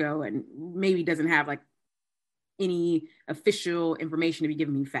 years ago and maybe doesn't have like any official information to be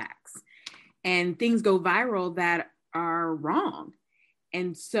giving me facts. And things go viral that are wrong.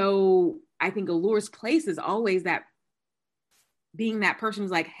 And so I think Allure's place is always that, being that person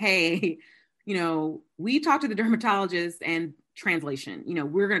who's like, hey, we talked to the dermatologist and translation,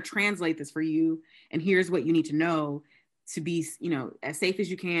 we're going to translate this for you. And here's what you need to know to be, as safe as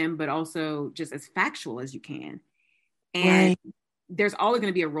you can, but also just as factual as you can. And there's always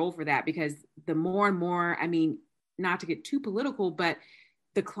going to be a role for that, because the more and more, not to get too political, but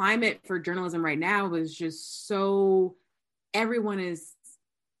the climate for journalism right now is just so, everyone is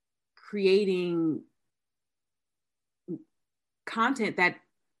creating content that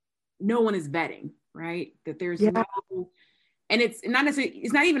no one is vetting, right? That there's no, and it's not necessarily,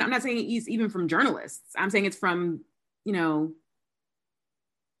 it's not even, I'm not saying it's even from journalists. I'm saying it's from,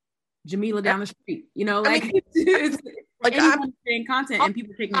 Jamila down the street, it's like anyone creating content and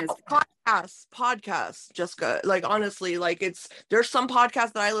people taking this podcasts, Jessica, like, honestly, like, there's some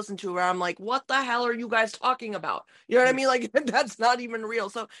podcasts that I listen to where I'm like, what the hell are you guys talking about? You know what I mean? Like, that's not even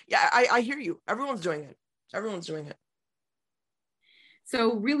real. So yeah, I hear you. Everyone's doing it.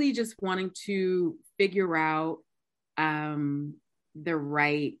 So really just wanting to figure out the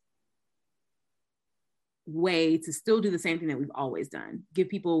right way to still do the same thing that we've always done. Give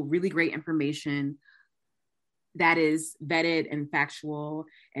people really great information that is vetted and factual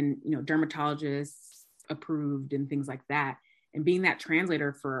and, dermatologists approved and things like that. And being that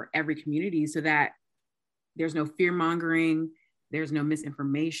translator for every community so that there's no fear mongering, there's no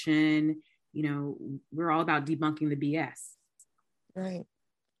misinformation. We're all about debunking the BS. Right.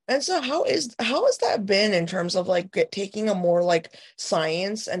 And so how has that been in terms of like taking a more like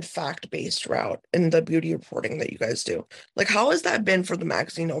science and fact-based route in the beauty reporting that you guys do? Like, how has that been for the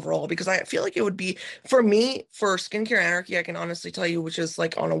magazine overall? Because I feel like it would be, for me, for Skincare Anarchy, I can honestly tell you, which is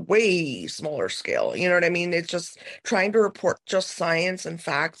like on a way smaller scale. You know what I mean? It's just trying to report just science and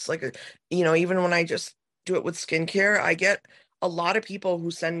facts. Like, even when I just do it with skincare, I get a lot of people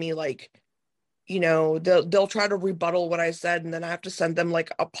who send me like, they'll try to rebuttal what I said, and then I have to send them like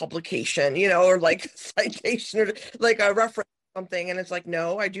a publication, or like citation or like a reference or something. And it's like,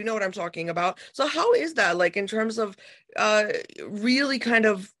 no, I do know what I'm talking about. So how is that like in terms of really kind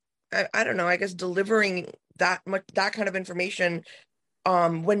of, I don't know, I guess delivering that kind of information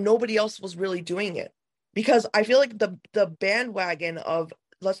when nobody else was really doing it? Because I feel like the bandwagon of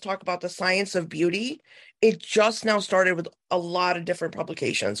let's talk about the science of beauty, it just now started with a lot of different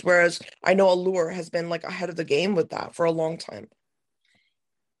publications, whereas I know Allure has been like ahead of the game with that for a long time.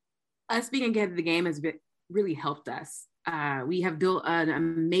 Us being ahead of the game has really helped us. We have built an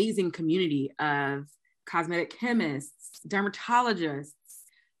amazing community of cosmetic chemists, dermatologists,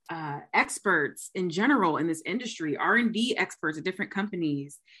 experts in general in this industry, R&D experts at different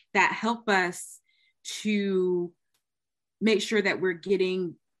companies that help us to make sure that we're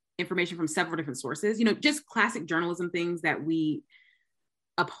getting information from several different sources, just classic journalism things that we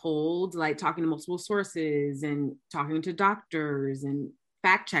uphold, like talking to multiple sources and talking to doctors and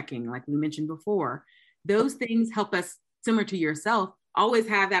fact checking, like we mentioned before. Those things help us, similar to yourself, always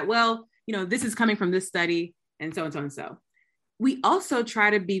have that, this is coming from this study and so and so and so. We also try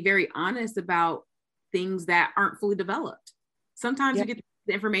to be very honest about things that aren't fully developed. Sometimes we get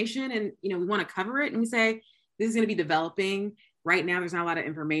the information and, we want to cover it and we say, this is going to be developing. Right now, there's not a lot of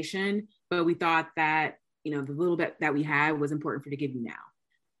information, but we thought that, the little bit that we had was important for to give you now.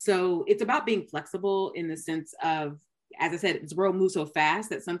 So it's about being flexible in the sense of, as I said, this world moves so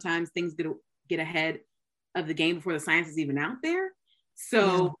fast that sometimes things get ahead of the game before the science is even out there.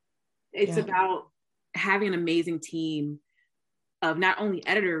 So it's about having an amazing team of not only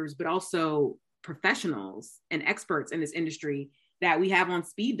editors, but also professionals and experts in this industry that we have on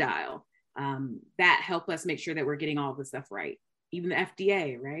speed dial. That help us make sure that we're getting all this stuff right. Even the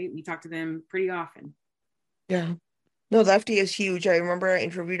FDA, right? We talk to them pretty often. Yeah. No, the FDA is huge. I remember I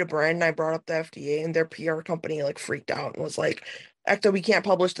interviewed a brand and I brought up the FDA and their PR company like freaked out and was like, Ekta, we can't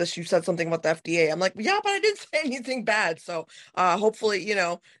publish this. You said something about the FDA. I'm like, yeah, but I didn't say anything bad. So hopefully,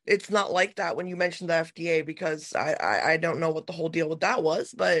 it's not like that when you mention the FDA, because I don't know what the whole deal with that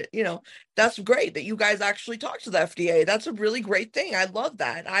was. But, that's great that you guys actually talked to the FDA. That's a really great thing. I love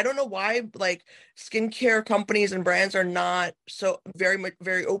that. I don't know why like skincare companies and brands are not so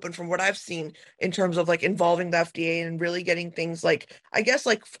very open from what I've seen in terms of like involving the FDA and really getting things like, I guess,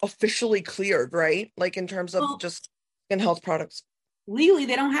 like officially cleared, right? Like in terms of just skin health products. Legally,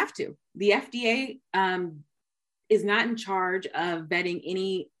 they don't have to. The FDA is not in charge of vetting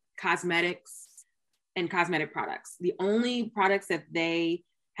any cosmetics and cosmetic products. The only products that they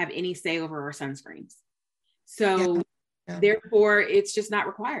have any say over are sunscreens. So therefore, it's just not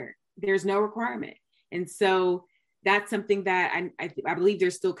required. There's no requirement. And so that's something that I believe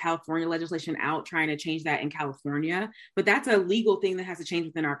there's still California legislation out trying to change that in California, but that's a legal thing that has to change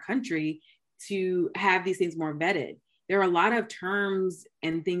within our country to have these things more vetted. There are a lot of terms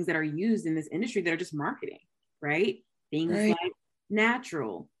and things that are used in this industry that are just marketing, right? Things Right. like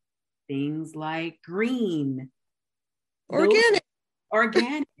natural, things like green, those Organic.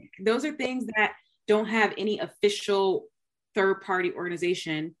 organic. Those are things that don't have any official third party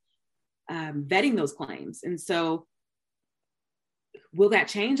organization vetting those claims. And so, will that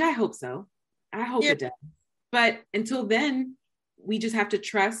change? I hope so. I hope Yeah. it does. But until then, we just have to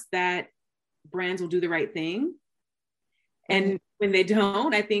trust that brands will do the right thing. Right. And when they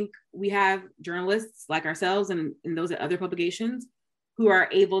don't, I think we have journalists like ourselves and those at other publications who are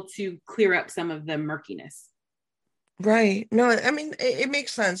able to clear up some of the murkiness. Right. No, I mean it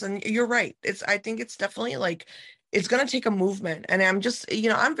makes sense, and you're right. I think it's definitely like it's gonna take a movement, and I'm just,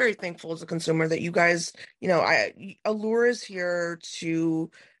 I'm very thankful as a consumer that you guys, Allure is here to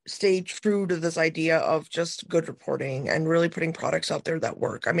stay true to this idea of just good reporting and really putting products out there that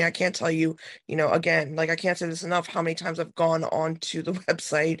work. I mean, I can't tell you, again, like I can't say this enough, how many times I've gone onto the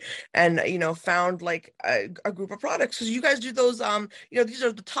website and found like a group of products, because you guys do those, these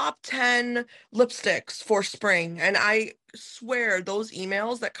are the top 10 lipsticks for spring, and I swear those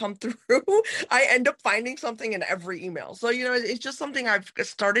emails that come through I end up finding something in every email. So it's just something I've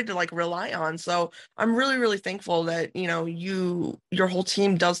started to like rely on. So I'm really, really thankful that your whole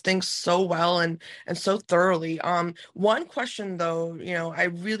team does things so well and so thoroughly. One question though, I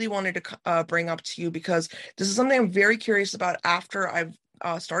really wanted to bring up to you, because this is something I'm very curious about after I've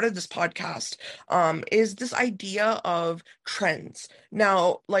started this podcast, is this idea of trends.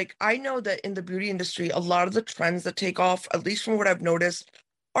 Now, like I know that in the beauty industry, a lot of the trends that take off, at least from what I've noticed,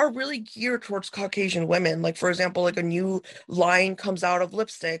 are really geared towards Caucasian women. Like, for example, like a new line comes out of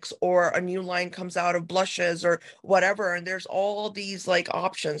lipsticks, or a new line comes out of blushes or whatever. And there's all these like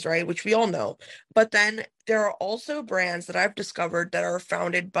options, right? Which we all know. But then there are also brands that I've discovered that are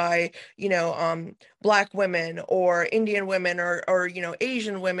founded by, Black women or Indian women or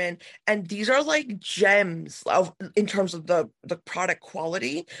Asian women. And these are like gems in terms of the product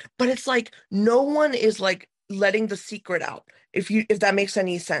quality. But it's like no one is like letting the secret out, if that makes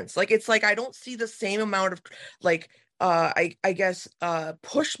any sense. Like it's like I don't see the same amount of like I guess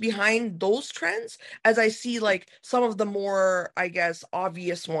push behind those trends as I see like some of the more, I guess,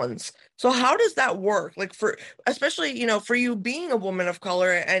 obvious ones. So how does that work? Like for especially, for you being a woman of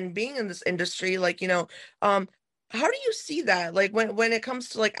color and being in this industry, like, um how do you see that? Like when it comes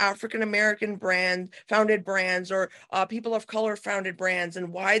to like African American brand founded brands, or people of color founded brands,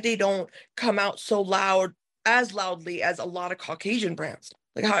 and why they don't come out so loud, as loudly as a lot of Caucasian brands.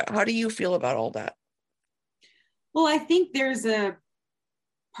 Like how do you feel about all that? Well, I think there's a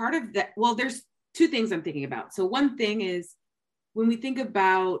part of that. Well, there's two things I'm thinking about. So, one thing is when we think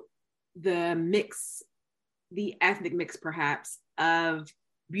about the mix, the ethnic mix perhaps of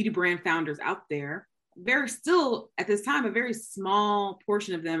beauty brand founders out there, very still at this time, a very small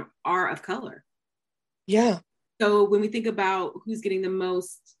portion of them are of color. Yeah. So when we think about who's getting the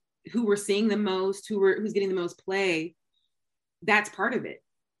most, who we're seeing the most, who's getting the most play, that's part of it.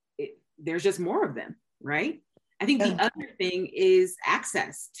 There's just more of them, right? I think the Yeah. other thing is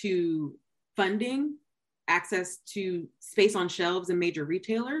access to funding, access to space on shelves in major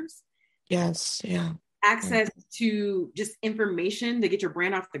retailers, Yes. Yeah. Yeah. access to just information to get your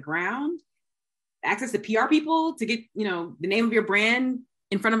brand off the ground, access to PR people to get, the name of your brand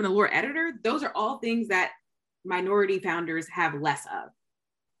in front of an Allure editor. Those are all things that minority founders have less of.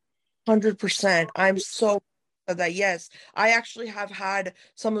 100%. I'm so of that. Yes. I actually have had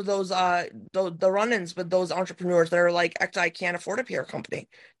some of those the run-ins with those entrepreneurs that are like, I can't afford a PR company.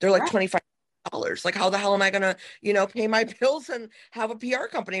 They're like Right. $25. Like, how the hell am I gonna, pay my bills and have a PR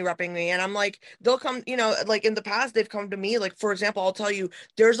company repping me? And I'm like, they'll come, like in the past, they've come to me. Like, for example, I'll tell you,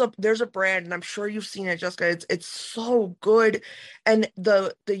 there's a brand, and I'm sure you've seen it, Jessica. It's so good. And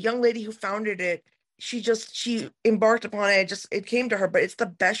the young lady who founded it, she embarked upon it. It came to her, but it's the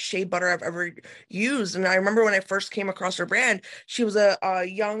best shea butter I've ever used. And I remember when I first came across her brand, she was a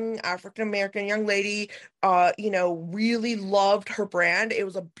young African American young lady, really loved her brand.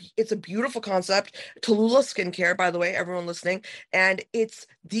 It's a beautiful concept. Tallulah skincare, by the way, everyone listening. And it's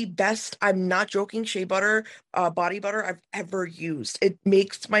the best, I'm not joking, shea butter, body butter I've ever used. It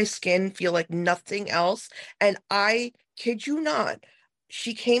makes my skin feel like nothing else. And I kid you not,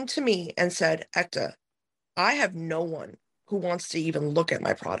 she came to me and said, Ekta, I have no one who wants to even look at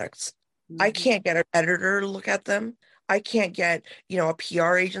my products. I Mm-hmm. can't get an editor to look at them. I can't get, a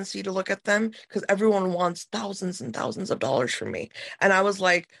PR agency to look at them, because everyone wants thousands and thousands of dollars from me. And I was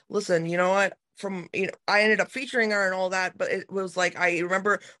like, listen, you know what? from, I ended up featuring her and all that, but it was like I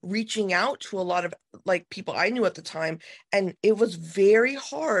remember reaching out to a lot of like people I knew at the time, and it was very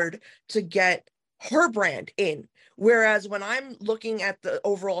hard to get her brand in. Whereas when I'm looking at the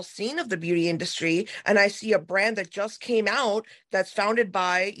overall scene of the beauty industry and I see a brand that just came out that's founded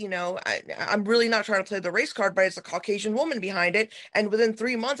by, I'm really not trying to play the race card, but it's a Caucasian woman behind it. And within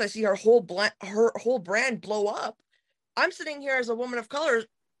 3 months, I see her whole brand blow up. I'm sitting here as a woman of color,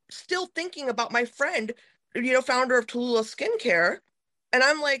 still thinking about my friend, founder of Tallulah Skincare. And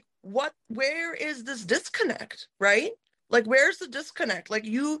I'm like, where is this disconnect, right? Like, where's the disconnect? Like,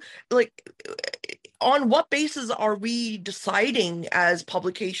 on what basis are we deciding as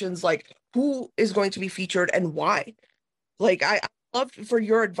publications, like, who is going to be featured and why? Like, I love for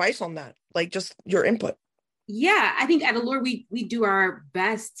your advice on that, like, just your input. Yeah, I think at Allure we do our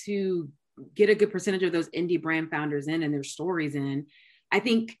best to get a good percentage of those indie brand founders in and their stories in. I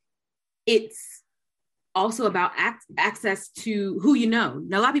think it's also about access to who you know.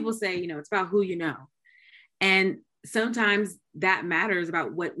 Now, a lot of people say, it's about who you know. And sometimes that matters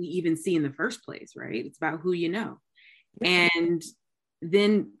about what we even see in the first place, right? It's about who you know. And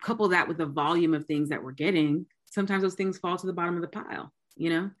then couple that with the volume of things that we're getting, sometimes those things fall to the bottom of the pile,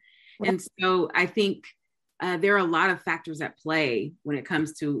 And so I think there are a lot of factors at play when it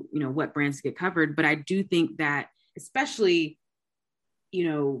comes to, what brands get covered. But I do think that, especially,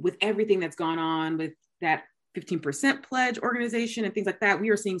 with everything that's gone on with that 15% pledge organization and things like that, we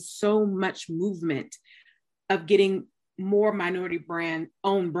are seeing so much movement of getting more minority brand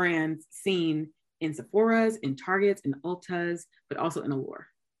owned brands seen in Sephora's, in Target's, in Ulta's, but also in Allure.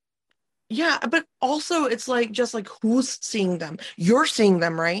 Yeah, but also it's like just like who's seeing them? You're seeing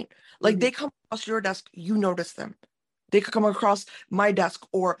them, right? Like they come across your desk, you notice them. They could come across my desk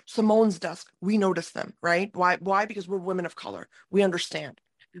or Simone's desk, we notice them, right? Why? Because we're women of color. We understand.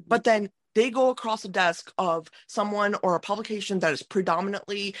 But then they go across a desk of someone or a publication that is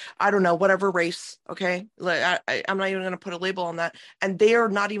predominantly, I don't know, whatever race, okay? Like I'm not even going to put a label on that. And they are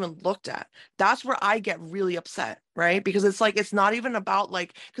not even looked at. That's where I get really upset, right? Because it's like, it's not even about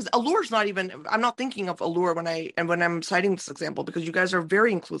like, because Allure's not even, I'm not thinking of Allure when I'm citing this example, because you guys are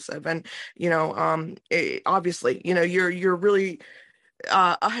very inclusive and, obviously, you're really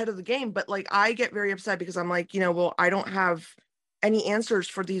ahead of the game. But like, I get very upset because I'm like, well, I don't have any answers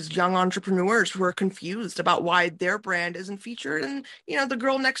for these young entrepreneurs who are confused about why their brand isn't featured, and the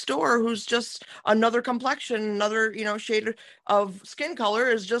girl next door who's just another complexion, another shade of skin color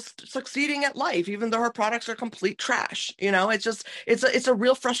is just succeeding at life even though her products are complete trash. It's a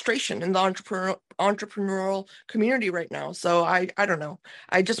real frustration in the entrepreneurial community right now. So I don't know,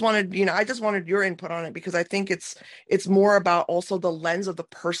 I just wanted your input on it, because I think it's more about also the lens of the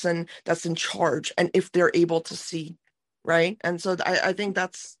person that's in charge and if they're able to see, right? And so I think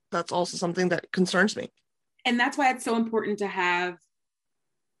that's also something that concerns me. And that's why it's so important to have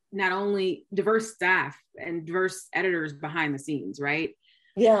not only diverse staff and diverse editors behind the scenes, right?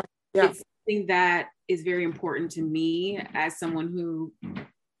 Yeah. It's something that is very important to me as someone who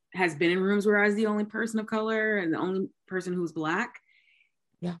has been in rooms where I was the only person of color and the only person who's Black.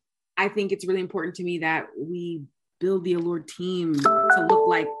 Yeah. I think it's really important to me that we build the Allure team to look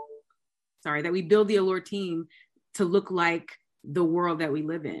like, the world that we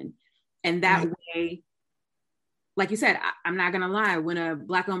live in. And that way, like you said, I'm not gonna lie, when a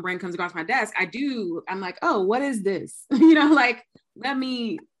Black owned brand comes across my desk, I'm like, oh, what is this? Like, let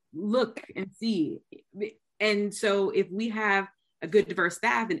me look and see. And so if we have a good diverse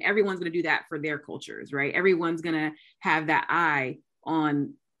staff, then everyone's gonna do that for their cultures, right? Everyone's gonna have that eye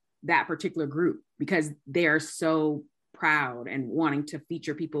on that particular group because they are so proud and wanting to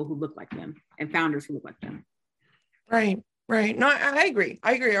feature people who look like them and founders who look like them. Right. No, I agree.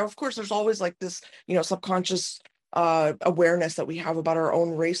 Of course, there's always like this, subconscious awareness that we have about our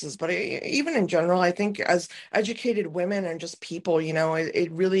own races. But even in general, I think as educated women and just people,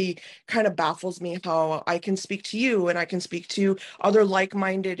 it really kind of baffles me how I can speak to you and I can speak to other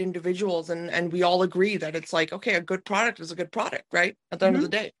like-minded individuals, and we all agree that it's like, okay, a good product is a good product, right? At the end of the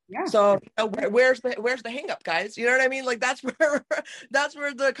day. Yeah. So where's the hang up, guys? You know what I mean? Like that's where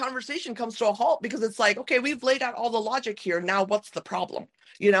the conversation comes to a halt, because it's like, okay, we've laid out all the logic here. Now what's the problem?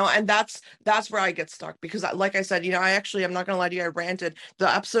 And that's where I get stuck, because like I said, I'm not gonna lie to you, I ranted. The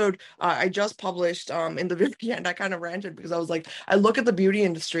episode I just published in the very end, I kind of ranted because I was like, I look at the beauty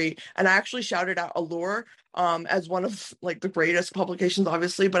industry and I actually shouted out Allure as one of like the greatest publications,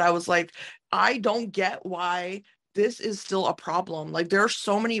 obviously, but I was like, I don't get why this is still a problem. Like there are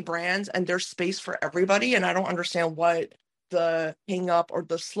so many brands and there's space for everybody, and I don't understand what the hang up or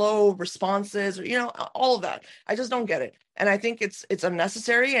the slow responses, or all of that. I just don't get it. And I think it's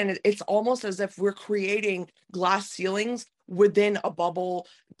unnecessary, and it's almost as if we're creating glass ceilings within a bubble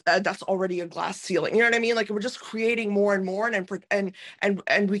that's already a glass ceiling. You know what I mean? Like we're just creating more and more,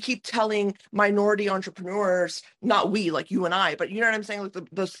 and we keep telling minority entrepreneurs, not we, like you and I, but you know what I'm saying, like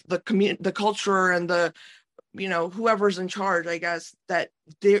the community, the culture, and the whoever's in charge, I guess, that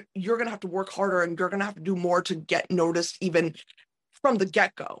you're gonna have to work harder and you're gonna have to do more to get noticed even from the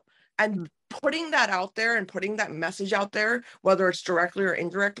get-go. And putting that out there and putting that message out there, whether it's directly or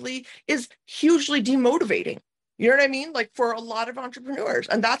indirectly, is hugely demotivating. You know what I mean? Like for a lot of entrepreneurs.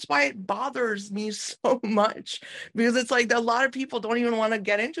 And that's why it bothers me so much, because it's like a lot of people don't even want to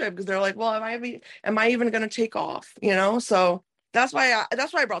get into it because they're like, well, am I even going to take off? So that's why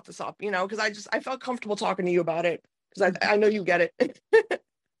I brought this up, because I felt comfortable talking to you about it because I know you get it.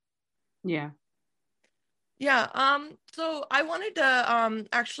 Yeah. Yeah. So I wanted to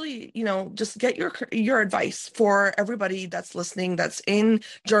actually, just get your advice for everybody that's listening, that's in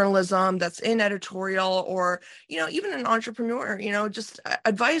journalism, that's in editorial, or, even an entrepreneur, just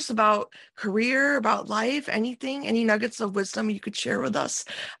advice about career, about life, anything, any nuggets of wisdom you could share with us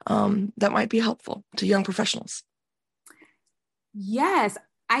that might be helpful to young professionals. Yes,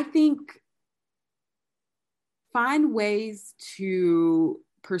 I think find ways to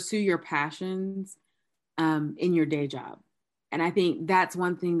pursue your passions in your day job. And I think that's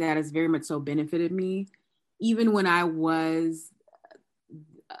one thing that has very much so benefited me. Even when I was,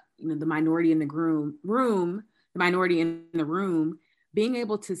 the minority in the room, being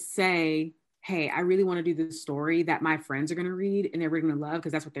able to say, hey, I really want to do this story that my friends are going to read and they're really going to love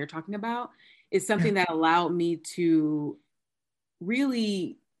because that's what they're talking about, is something that allowed me to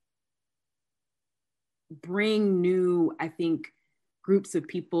really bring new, I think, groups of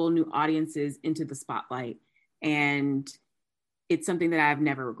people, new audiences into the spotlight. And it's something that I've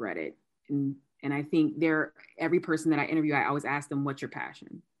never regretted. And I think every person that I interview, I always ask them, what's your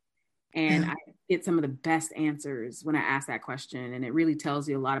passion? And I get some of the best answers when I ask that question. And it really tells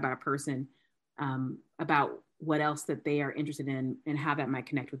you a lot about a person, about what else that they are interested in and how that might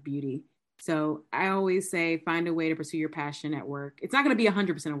connect with beauty. So I always say, find a way to pursue your passion at work. It's not going to be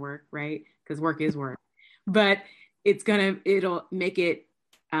 100% of work, right? Because work is work, but it'll make it,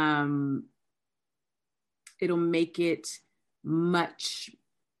 much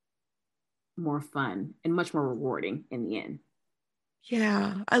more fun and much more rewarding in the end.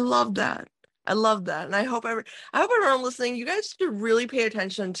 Yeah, I love that. I love that. And I hope everyone listening, you guys should really pay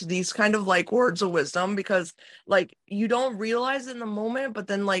attention to these kind of like words of wisdom, because like you don't realize it in the moment, but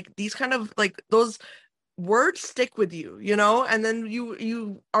then like these kind of like those words stick with you, and then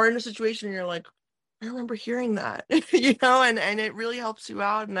you are in a situation and you're like, I remember hearing that, and it really helps you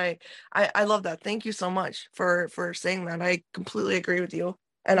out. And I love that. Thank you so much for saying that. I completely agree with you.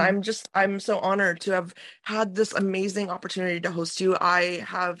 And I'm so honored to have had this amazing opportunity to host you. I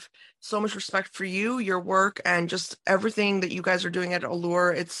have so much respect for you, your work, and just everything that you guys are doing at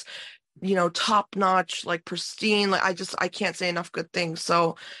Allure. It's, top notch, like pristine. Like I can't say enough good things.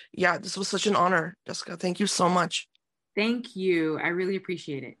 So yeah, this was such an honor, Jessica. Thank you so much. Thank you. I really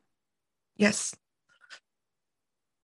appreciate it. Yes.